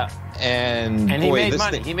time. Yeah. And he made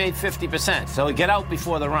money. He made 50%. So get out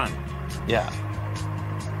before the run. Yeah.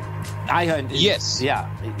 I heard. Yes. Yeah.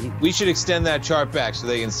 We should extend that chart back so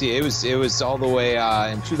they can see. It was all the way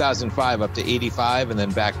in 2005 up to 85 and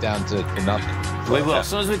then back down to nothing. We will. As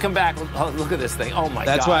soon as we come back, look at this thing. Oh, my God.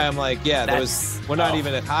 That's why I'm like, we're not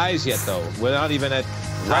even at highs yet, though. We're not even at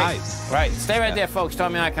highs. Right. Stay right there, folks.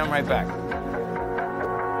 Tommy and I come right back.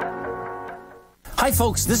 Hi,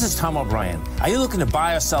 folks. This is Tom O'Brien. Are you looking to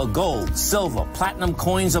buy or sell gold, silver, platinum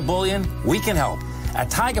coins, or bullion? We can help. At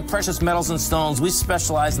Tiger Precious Metals and Stones, we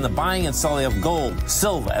specialize in the buying and selling of gold,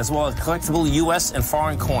 silver, as well as collectible U.S. and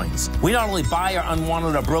foreign coins. We not only buy your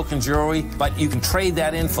unwanted or broken jewelry, but you can trade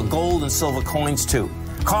that in for gold and silver coins, too.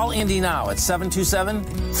 Call Andy now at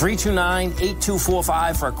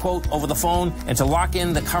 727-329-8245 for a quote over the phone and to lock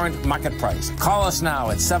in the current market price. Call us now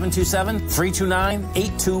at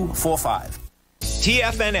 727-329-8245.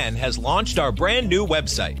 TFNN has launched our brand new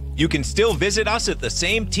website. You can still visit us at the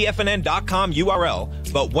same TFNN.com URL,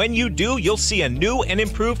 but when you do, you'll see a new and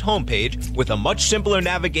improved homepage with a much simpler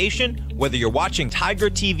navigation, whether you're watching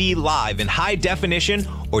Tiger TV live in high definition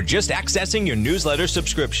or just accessing your newsletter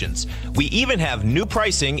subscriptions. We even have new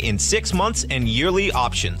pricing in 6 months and yearly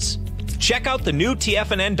options. Check out the new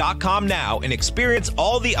TFNN.com now and experience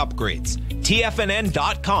all the upgrades.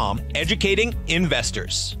 TFNN.com, educating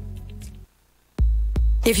investors.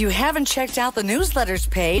 If you haven't checked out the newsletters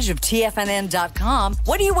page of TFNN.com,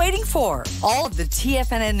 what are you waiting for? All of the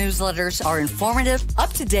TFNN newsletters are informative,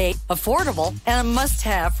 up-to-date, affordable, and a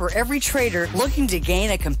must-have for every trader looking to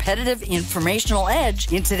gain a competitive informational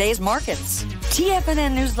edge in today's markets.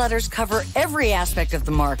 TFNN newsletters cover every aspect of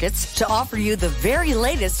the markets to offer you the very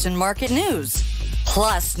latest in market news.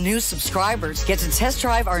 Plus, new subscribers get to test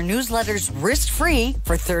drive our newsletters risk-free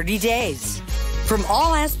for 30 days. From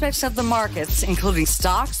all aspects of the markets, including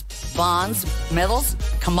stocks, bonds, metals,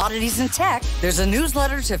 commodities, and tech, there's a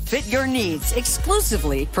newsletter to fit your needs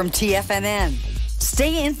exclusively from TFNN.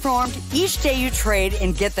 Stay informed each day you trade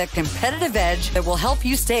and get the competitive edge that will help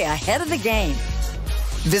you stay ahead of the game.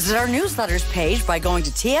 Visit our newsletters page by going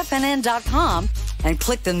to TFNN.com and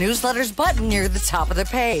click the newsletters button near the top of the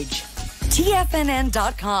page.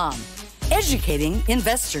 TFNN.com, educating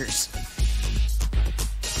investors.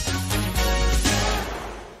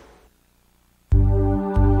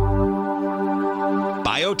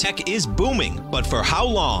 Biotech is booming, but for how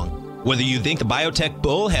long? Whether you think the biotech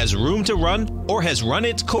bull has room to run or has run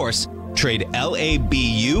its course, trade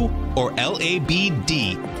LABU or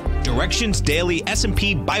LABD. Direction's daily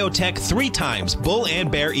S&P Biotech 3 times bull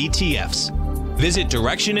and bear ETFs. Visit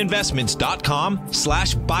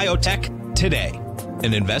directioninvestments.com/biotech today.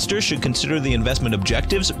 An investor should consider the investment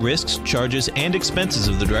objectives, risks, charges, and expenses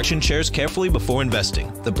of the Direction shares carefully before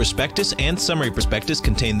investing. The prospectus and summary prospectus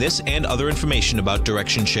contain this and other information about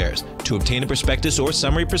Direction shares. To obtain a prospectus or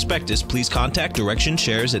summary prospectus, please contact Direction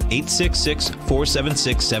shares at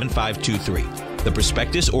 866-476-7523. The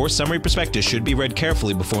prospectus or summary prospectus should be read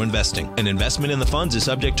carefully before investing. An investment in the funds is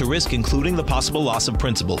subject to risk, including the possible loss of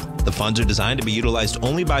principal. The funds are designed to be utilized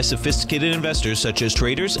only by sophisticated investors such as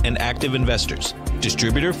traders and active investors.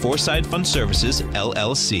 Distributor Foreside Fund Services,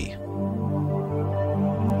 LLC.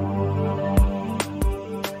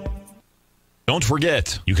 Don't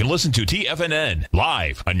forget, you can listen to TFNN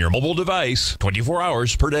live on your mobile device 24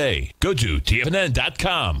 hours per day. Go to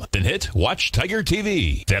TFNN.com, then hit Watch Tiger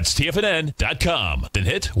TV. That's TFNN.com, then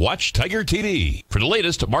hit Watch Tiger TV for the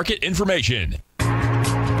latest market information.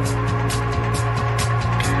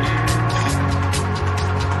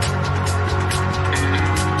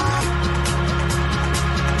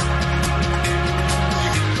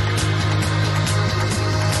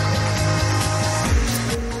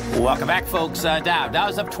 Welcome back, folks.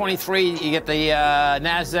 Dow's up 23. You get the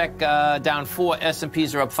NASDAQ down 4.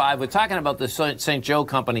 S&Ps are up 5. We're talking about the St. Joe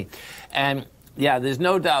company. And, yeah, there's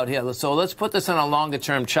no doubt here. So let's put this on a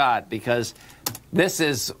longer-term chart because this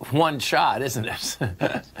is one shot, isn't it?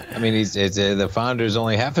 I mean, the founder's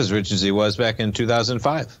only half as rich as he was back in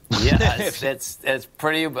 2005. Yeah, it's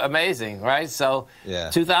pretty amazing, right? So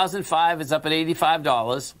yeah. 2005 is up at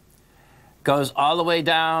 $85, goes all the way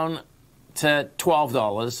down to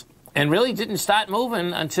 $12, and really didn't start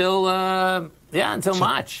moving until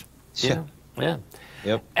March. Yeah. Yeah.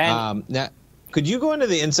 Yep. And now, could you go into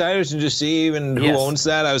the insiders and just see even who owns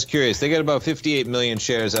that? I was curious. They got about 58 million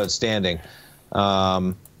shares outstanding.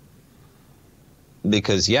 Because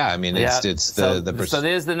I mean it's the so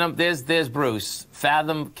there's the number. There's Bruce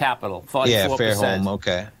Fathom Capital 44%. Yeah, Fairholme.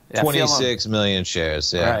 Okay. Yeah, 26 million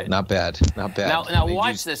shares. Yeah, right. Not bad. Not bad. Now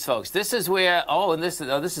watch this, folks. This is where this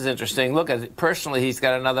is interesting. Look at personally, he's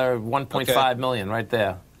got another 1.5 million right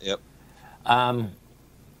there. Yep.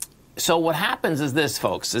 So what happens is this,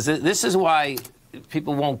 folks. This is why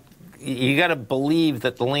people won't. You got to believe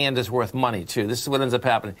that the land is worth money too. This is what ends up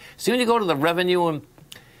happening. See, when you go to the revenue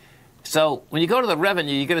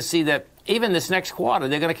you got to see that even this next quarter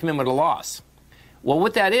they're going to come in with a loss. Well,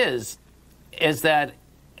 what that is that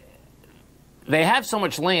they have so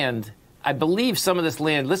much land. I believe some of this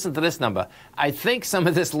land, listen to this number, I think some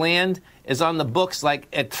of this land is on the books like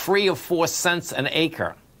at 3 or 4 cents an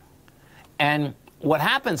acre. And what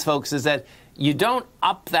happens, folks, is that you don't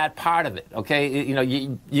up that part of it, okay? You know,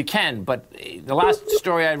 you can, but the last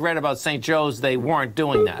story I read about St. Joe's, they weren't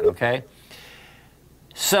doing that, okay?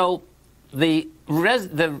 So the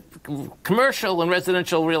commercial and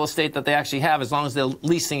residential real estate that they actually have, as long as they're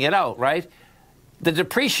leasing it out, right? The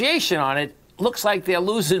depreciation on it looks like they're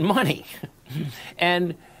losing money.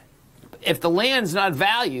 And if the land's not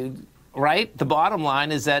valued, right, the bottom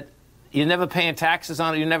line is that you're never paying taxes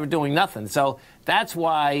on it, you're never doing nothing. So that's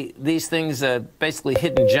why these things are basically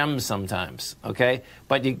hidden gems sometimes, okay?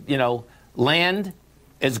 But, you know, land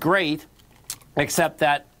is great, except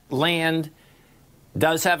that land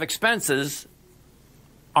does have expenses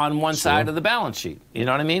on one side of the balance sheet. You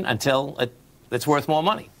know what I mean? Until it's worth more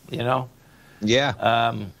money, you know?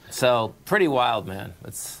 Yeah. So pretty wild, man.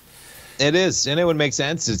 It is, and it would make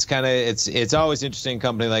sense. It's kind of it's always interesting,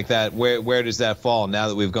 company like that. Where does that fall now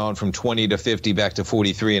that we've gone from 20 to 50 back to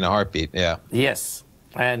 43 in a heartbeat? Yeah. Yes,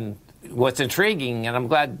 and what's intriguing, and I'm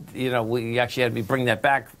glad we actually had me bring that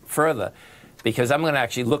back further, because I'm going to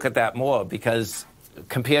actually look at that more, because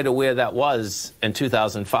compared to where that was in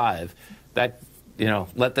 2005, that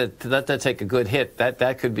let that take a good hit.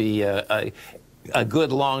 That could be a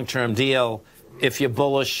good long-term deal if you're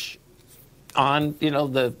bullish on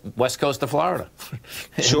the west coast of Florida.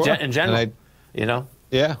 Sure. in general,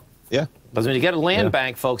 Yeah. Because when you get a land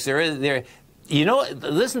bank, folks, listen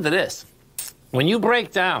to this. When you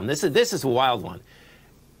break down, this is a wild one.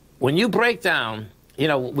 When you break down you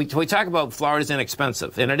know, we talk about Florida's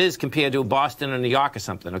inexpensive, and it is compared to Boston or New York or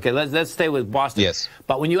something. Okay, let's stay with Boston. Yes.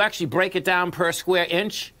 But when you actually break it down per square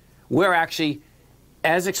inch, we're actually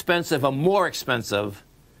as expensive or more expensive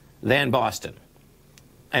than Boston.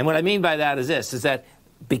 And what I mean by that is this, is that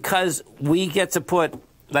because we get to put,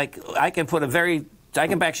 like, I can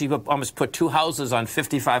actually almost put 2 houses on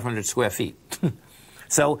 5,500 square feet.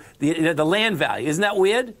 So the land value, isn't that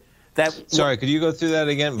weird? Sorry, could you go through that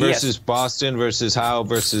again? Versus Yes. Boston versus how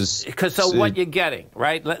versus... Because so what you're getting,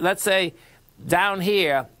 right? Let's say down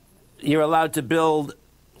here, you're allowed to build,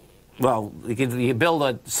 well, you can build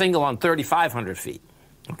a single on 3,500 feet,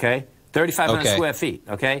 okay? 3,500 square feet,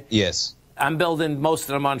 okay? Yes. I'm building most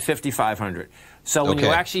of them on 5,500. So when you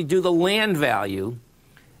actually do the land value,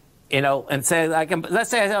 you know, and say, let's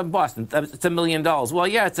say I have Boston, it's $1 million. Well,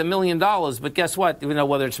 yeah, it's $1 million, but guess what? You know,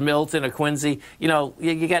 whether it's Milton or Quincy, you know,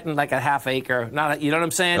 you're getting like a half acre. You know what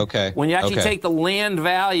I'm saying? Okay. When you actually take the land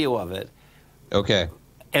value of it,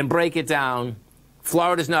 and break it down,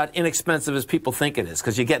 Florida's not inexpensive as people think it is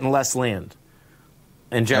because you're getting less land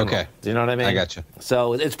in general. Okay. Do you know what I mean? I got you.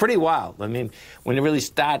 So it's pretty wild. I mean, when you really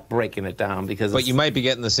start breaking it down, because but you might be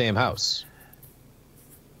getting the same house.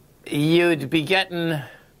 You'd be getting.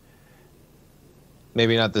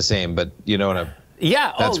 Maybe not the same, but you know what I'm...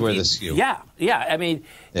 Yeah. That's where the skew... Yeah. I mean,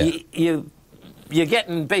 you're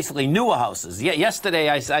getting basically newer houses. Yesterday,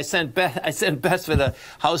 I sent Beth for the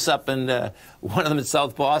house up in one of them in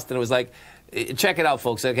South Boston. It was like, check it out,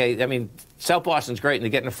 folks. Okay, I mean, South Boston's great, and they're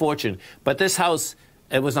getting a fortune. But this house,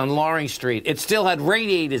 it was on Loring Street. It still had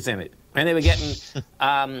radiators in it, and they were getting,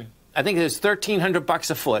 I think it was $1,300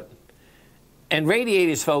 a foot. And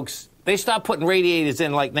radiators, folks, they stopped putting radiators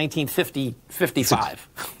in like 1950, 55.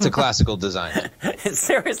 It's a classical design.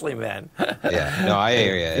 Seriously, man. Yeah, no, I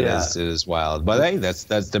hear you. It is wild. But hey, that's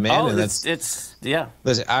demand. Oh, and it's yeah.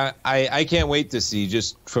 Listen, I can't wait to see,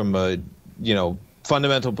 just from a, you know,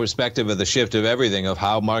 fundamental perspective of the shift of everything, of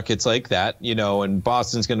how markets like that, you know, and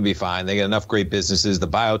Boston's going to be fine. They got enough great businesses, the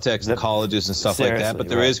biotechs, the colleges and stuff like that. But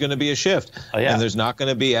there is going to be a shift. Oh, yeah. And there's not going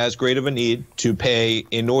to be as great of a need to pay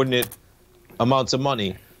inordinate amounts of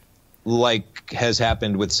money like has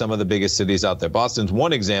happened with some of the biggest cities out there. Boston's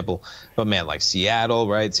one example, but man, like Seattle,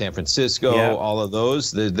 right, San Francisco, all of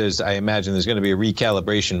those, I imagine there's going to be a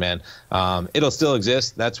recalibration, man. It'll still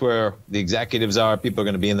exist. That's where the executives are. People are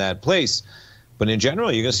going to be in that place. But in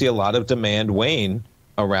general, you're going to see a lot of demand wane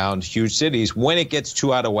around huge cities when it gets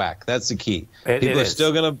too out of whack. That's the key. People are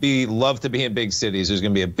still going to love to be in big cities. There's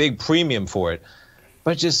going to be a big premium for it.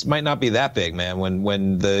 But it just might not be that big, man,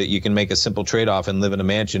 when you can make a simple trade-off and live in a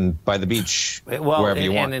mansion by the beach wherever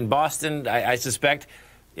you want. And in Boston, I suspect,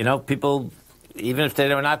 you know, people, even if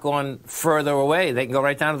they're not going further away, they can go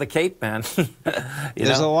right down to the Cape, man.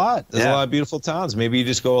 There's a lot. There's a lot of beautiful towns. Maybe you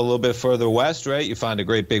just go a little bit further west, right? You find a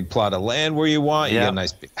great big plot of land where you want. You get a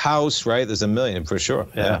nice big house, right? There's a million for sure.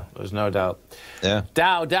 Yeah, there's no doubt. Yeah.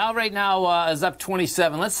 Dow right now is up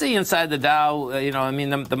 27. Let's see inside the Dow. You know, I mean,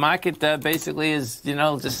 the market basically is, you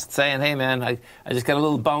know, just saying, hey, man, I just got a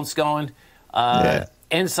little bounce going.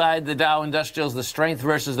 Inside the Dow Industrials, the strength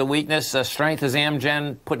versus the weakness. Strength is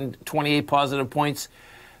Amgen, putting 28 positive points.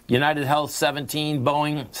 United Health, 17.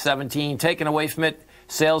 Boeing, 17. Taken away from it,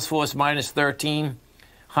 Salesforce, minus 13.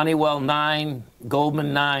 Honeywell, 9.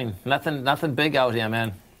 Goldman, 9. Nothing big out here,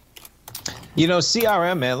 man. You know,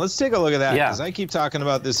 CRM, man, let's take a look at that, because I keep talking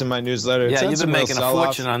about this in my newsletter. Yeah, you've been making a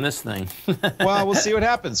fortune on this thing. Well, we'll see what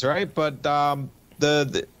happens, right? But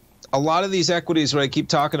a lot of these equities, what I keep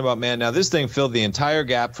talking about, man, now this thing filled the entire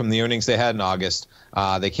gap from the earnings they had in August.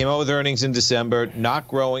 They came out with earnings in December, not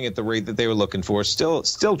growing at the rate that they were looking for. Still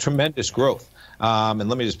tremendous growth. And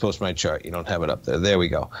let me just post my chart. You don't have it up there. There we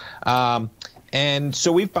go. And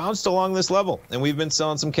so we've bounced along this level, and we've been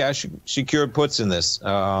selling some cash secured puts in this.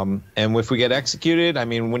 And if we get executed, I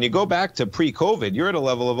mean, when you go back to pre-COVID, you're at a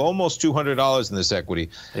level of almost $200 in this equity.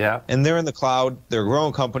 Yeah. And they're in the cloud. They're a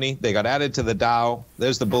growing company. They got added to the Dow.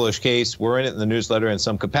 There's the bullish case. We're in it in the newsletter in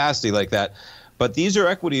some capacity like that. But these are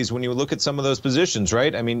equities when you look at some of those positions,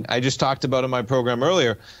 right? I mean, I just talked about in my program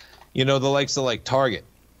earlier, you know, the likes of like Target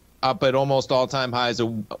up at almost all-time highs of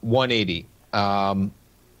 180.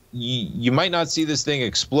 You might not see this thing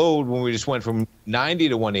explode when we just went from 90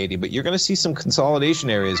 to 180, but you're going to see some consolidation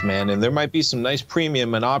areas, man, and there might be some nice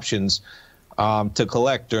premium and options to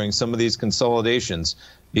collect during some of these consolidations,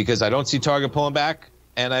 because I don't see Target pulling back,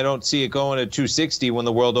 and I don't see it going to 260 when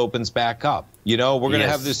the world opens back up. You know, we're going to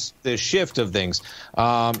have this shift of things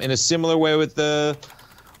in a similar way with the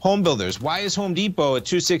home builders. Why is Home Depot at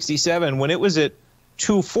 267 when it was at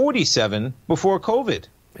 247 before COVID?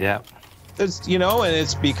 Yeah. It's, you know, and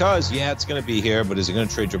it's because, yeah, it's going to be here, but is it going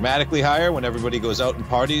to trade dramatically higher when everybody goes out and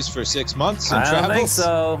parties for 6 months and I travels? don't think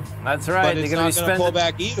so. That's right. But it's not going to pull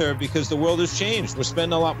back either because the world has changed. We're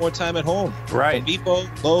spending a lot more time at home. Right. Home Depot,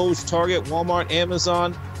 Lowe's, Target, Walmart,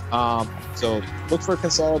 Amazon. So look for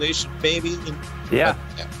consolidation, baby. Yeah.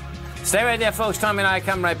 Stay right there, folks. Tommy and I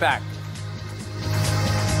come right back.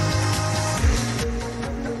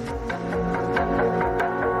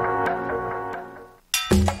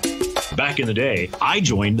 Back in the day, I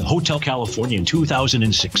joined Hotel California in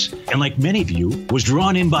 2006, and like many of you, was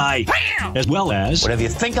drawn in by, as well as... Whatever you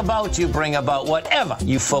think about, you bring about. Whatever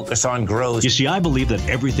you focus on grows. You see, I believe that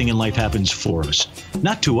everything in life happens for us,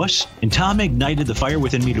 not to us. And Tom ignited the fire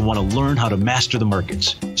within me to want to learn how to master the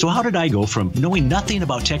markets. So how did I go from knowing nothing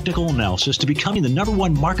about technical analysis to becoming the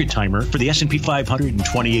 #1 market timer for the S&P 500 in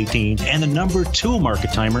 2018 and the #2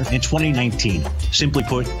 market timer in 2019? Simply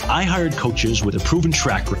put, I hired coaches with a proven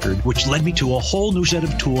track record, which led me to a whole new set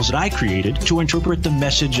of tools that I created to interpret the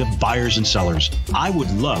message of buyers and sellers. I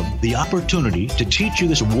would love the opportunity to teach you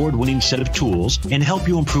this award-winning set of tools and help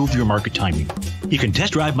you improve your market timing. You can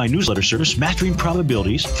test drive my newsletter service, Mastering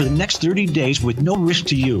Probabilities, for the next 30 days with no risk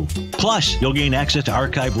to you. Plus, you'll gain access to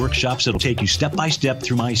archive workshops that'll take you step-by-step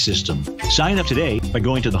through my system. Sign up today by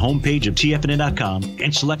going to the homepage of TFNN.com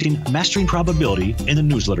and selecting Mastering Probability in the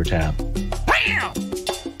newsletter tab.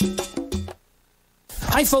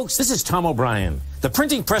 Hi, folks. This is Tom O'Brien. The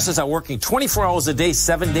printing presses are working 24 hours a day,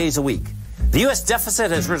 7 days a week. The U.S.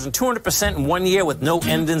 deficit has risen 200% in 1 year with no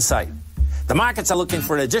end in sight. The markets are looking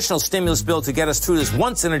for an additional stimulus bill to get us through this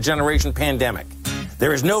once-in-a-generation pandemic.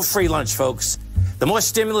 There is no free lunch, folks. The more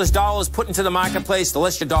stimulus dollars put into the marketplace, the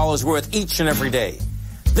less your dollar is worth each and every day.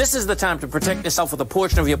 This is the time to protect yourself with a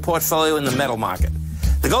portion of your portfolio in the metal market.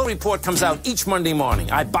 The Gold Report comes out each Monday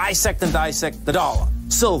morning. I bisect and dissect the dollar,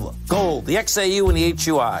 silver, gold, the XAU, and the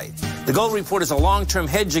HUI. The Gold Report is a long-term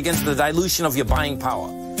hedge against the dilution of your buying power.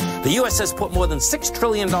 The U.S. has put more than $6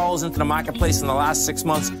 trillion into the marketplace in the last 6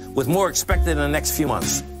 months, with more expected in the next few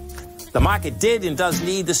months. The market did and does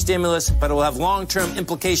need the stimulus, but it will have long-term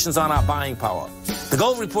implications on our buying power. The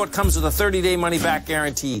Gold Report comes with a 30-day money-back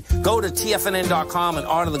guarantee. Go to TFNN.com and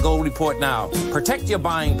order the Gold Report now. Protect your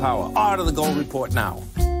buying power. Order the Gold Report now.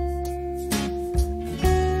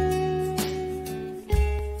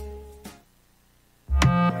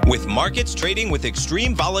 With markets trading with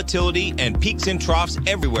extreme volatility and peaks and troughs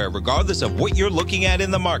everywhere, regardless of what you're looking at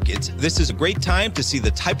in the markets, this is a great time to see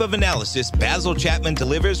the type of analysis Basil Chapman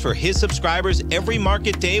delivers for his subscribers every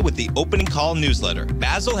market day with the Opening Call newsletter.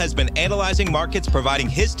 Basil has been analyzing markets, providing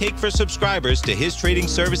his take for subscribers to his trading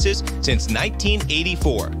services since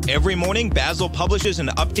 1984. Every morning, Basil publishes an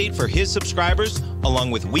update for his subscribers,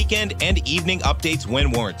 along with weekend and evening updates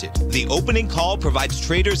when warranted. The Opening Call provides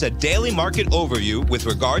traders a daily market overview with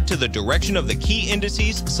regard to the direction of the key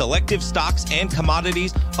indices, selective stocks, and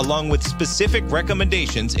commodities, along with specific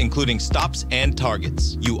recommendations, including stops and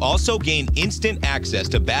targets. You also gain instant access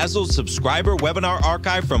to Basil's subscriber webinar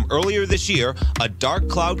archive from earlier this year, a dark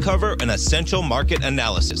cloud cover, and essential market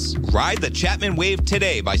analysis. Ride the Chapman wave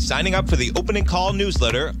today by signing up for the Opening Call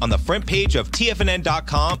newsletter on the front page of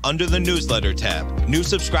TFNN.com under the newsletter tab. New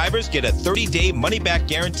subscribers get a 30-day money-back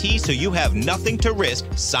guarantee, so you have nothing to risk.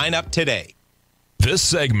 Sign up today. This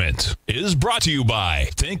segment is brought to you by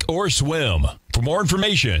Think or Swim. For more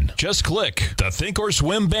information, just click the Think or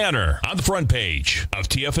Swim banner on the front page of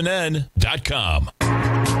TFNN.com.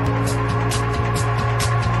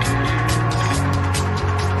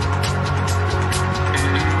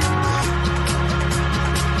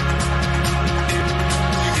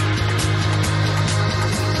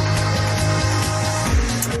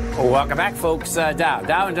 Welcome back, folks.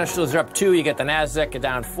 Dow Industrials are up 2. You get the Nasdaq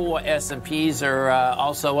down 4. S&Ps are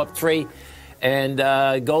also up 3. And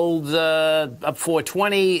gold's up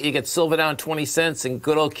 4.20. You get silver down 20 cents. And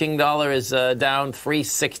good old King Dollar is down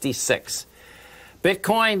 3.66.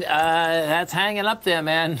 Bitcoin, that's hanging up there,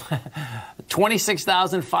 man.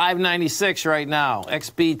 26,596 right now.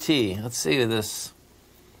 XBT. Let's see this.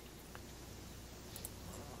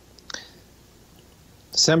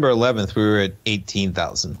 December 11th, we were at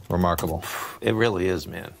 18,000. Remarkable. It really is,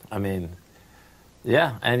 man. I mean,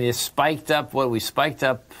 yeah, and you spiked up. What we spiked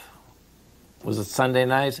up, was it Sunday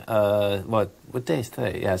night? What day is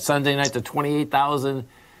today? Yeah, Sunday night to 28,000.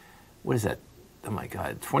 What is that? Oh, my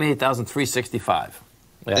God. 28,365.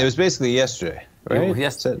 Yeah. It was basically yesterday, right?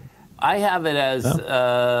 Yes. I have it as...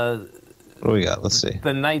 what do we got? Let's see.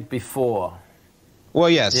 The night before. Well,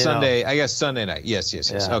 yes, Sunday. I guess Sunday night. Yes.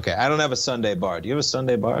 Yeah. Okay, I don't have a Sunday bar. Do you have a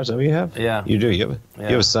Sunday bar? Is that what you have? Yeah. You do. You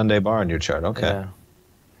have a Sunday bar on your chart. Okay. Yeah.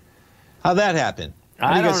 How'd that happen?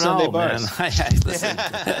 I don't Sunday know, bars? man. Listen,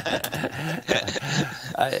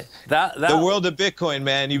 The world of Bitcoin,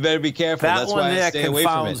 man. You better be careful. That That's one why there I stay away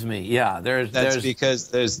from confounds it. me. Yeah, That's because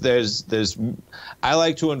there's. I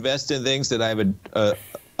like to invest in things that I have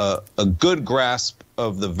a good grasp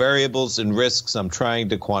of the variables and risks I'm trying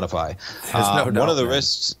to quantify. There's no doubt, one of the man.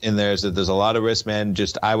 risks in there is that there's a lot of risk, man.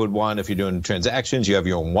 Just I would want, if you're doing transactions, you have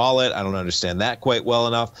your own wallet. I don't understand that quite well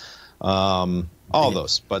enough. All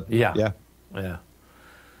those, but yeah.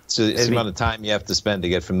 So it's the amount of time you have to spend to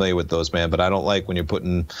get familiar with those, man. But I don't like when you're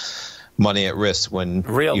putting money at risk when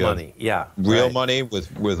Real you have money, yeah. real right. money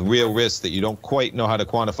with real risk that you don't quite know how to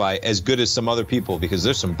quantify as good as some other people, because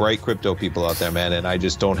there's some bright crypto people out there, man, and I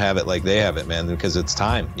just don't have it like they have it, man, because it's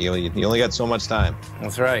time. You only got so much time.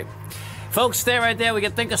 That's right. Folks, stay right there. We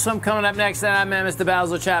can think of some coming up next. And I'm Mr.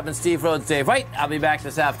 Basil Chapman, Steve Rhodes, Dave White. I'll be back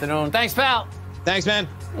this afternoon. Thanks, pal. Thanks, man.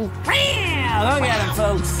 Look at him,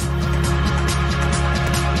 folks.